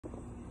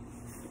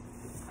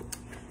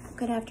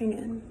Good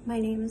afternoon. My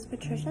name is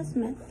Patricia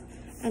Smith,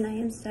 and I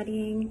am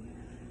studying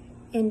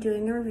and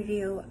doing a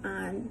review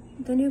on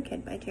The New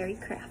Kid by Terry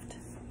Craft.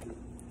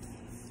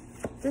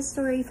 This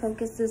story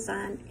focuses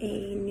on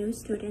a new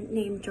student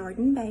named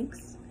Jordan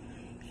Banks.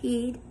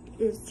 He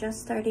is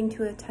just starting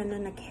to attend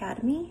an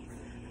academy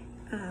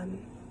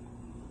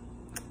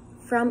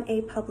from a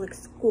public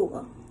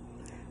school.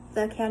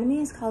 The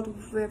academy is called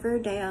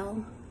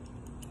Riverdale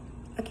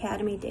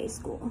Academy Day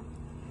School,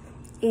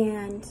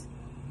 and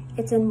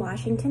it's in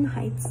Washington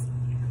Heights,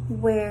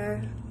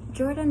 where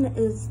Jordan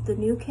is the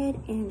new kid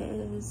and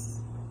is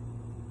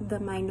the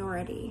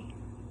minority.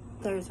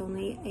 There's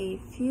only a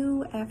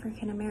few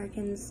African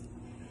Americans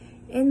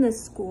in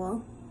this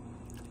school,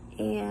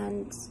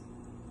 and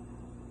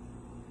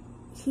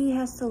he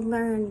has to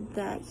learn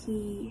that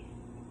he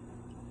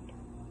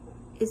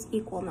is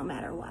equal no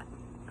matter what.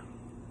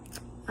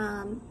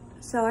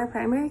 So our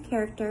primary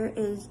character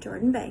is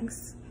Jordan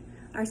Banks.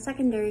 Our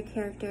secondary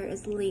character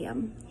is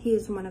Liam. He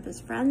is one of his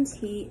friends.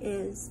 He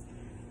is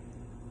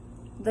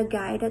the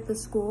guide at the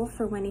school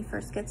for when he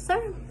first gets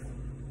there.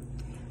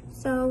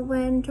 So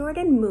when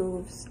Jordan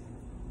moves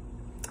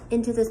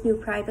into this new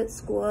private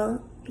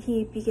school,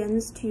 he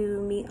begins to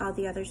meet all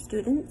the other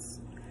students,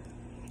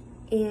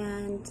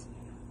 and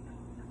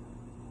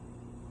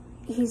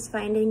he's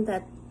finding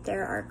that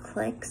there are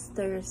cliques,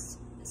 there's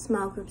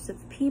small groups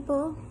of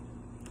people.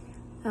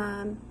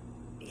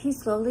 He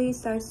slowly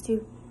starts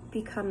to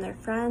become their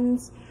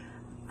friends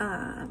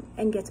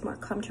and gets more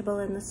comfortable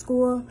in the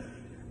school.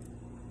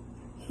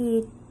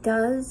 He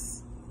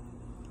does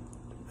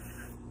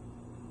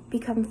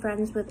become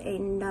friends with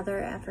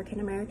another African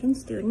American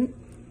student.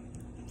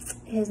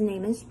 His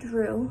name is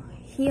Drew.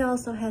 He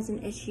also has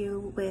an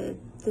issue with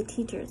the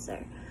teachers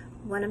there.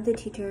 One of the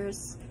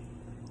teachers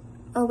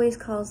always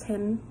calls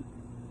him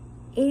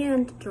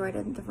and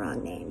Jordan the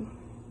wrong name.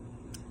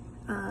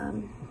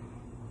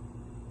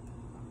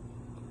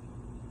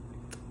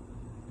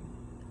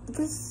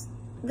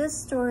 This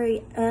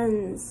story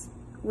ends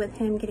with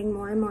him getting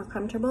more and more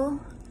comfortable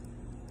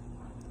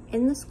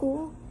in the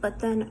school, but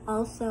then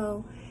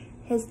also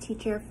his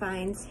teacher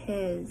finds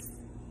his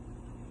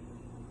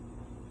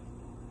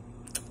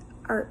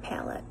art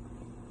palette,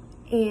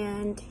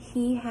 and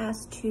he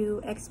has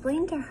to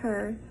explain to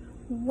her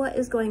what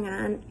is going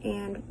on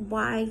and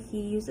why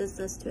he uses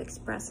this to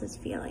express his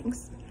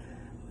feelings.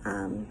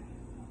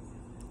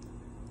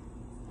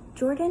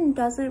 Jordan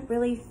doesn't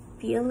really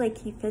feel like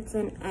he fits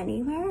in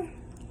anywhere,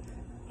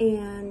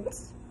 and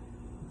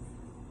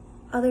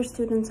other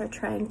students are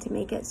trying to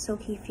make it so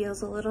he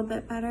feels a little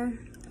bit better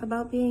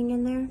about being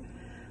in there.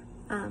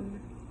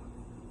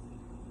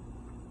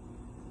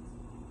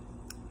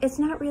 It's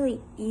not really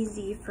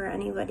easy for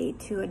anybody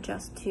to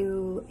adjust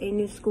to a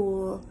new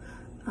school,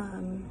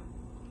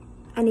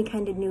 any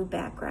kind of new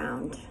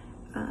background.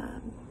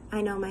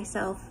 I know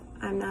myself,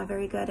 I'm not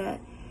very good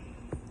at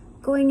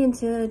going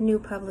into new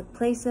public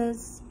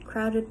places,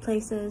 crowded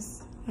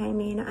places. I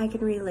mean, I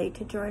can relate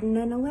to Jordan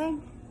in a way.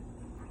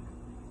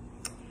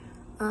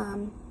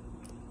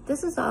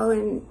 This is all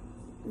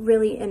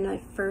really in a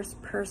first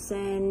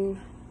person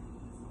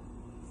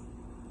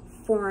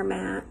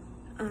format.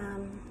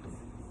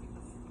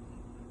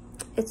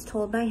 It's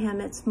told by him.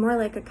 It's more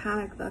like a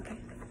comic book.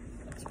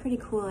 It's pretty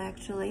cool,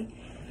 actually.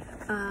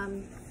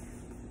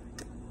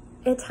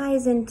 It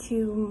ties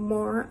into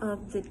more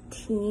of the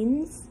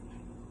teens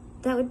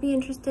that would be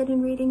interested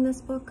in reading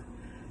this book.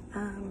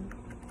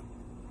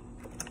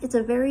 It's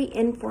a very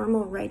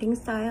informal writing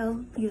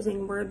style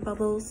using word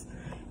bubbles,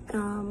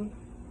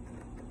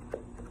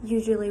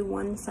 usually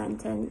one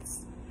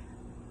sentence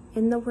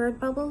in the word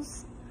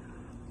bubbles.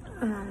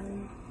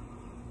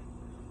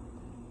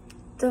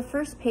 The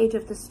first page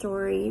of the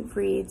story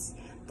reads,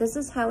 "This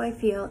is how I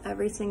feel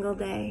every single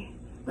day,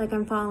 like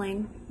I'm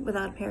falling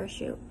without a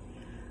parachute."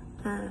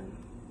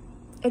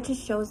 It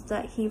just shows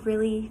that he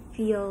really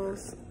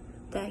feels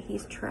that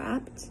he's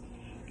trapped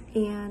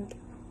and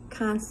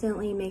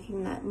constantly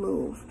making that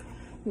move,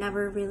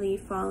 never really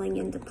falling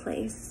into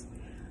place.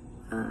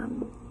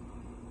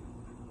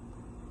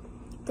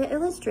 The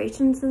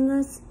illustrations in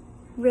this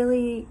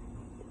really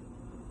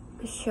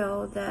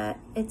show that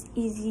it's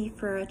easy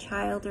for a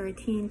child or a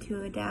teen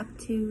to adapt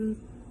to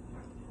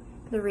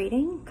the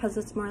reading, because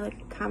it's more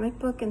like a comic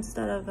book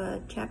instead of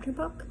a chapter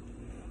book.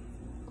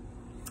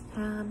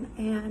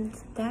 And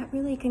that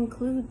really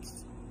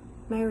concludes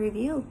my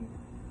review.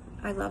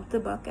 I loved the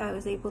book. I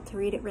was able to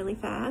read it really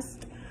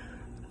fast,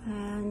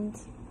 and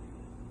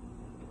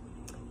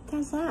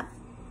that's that.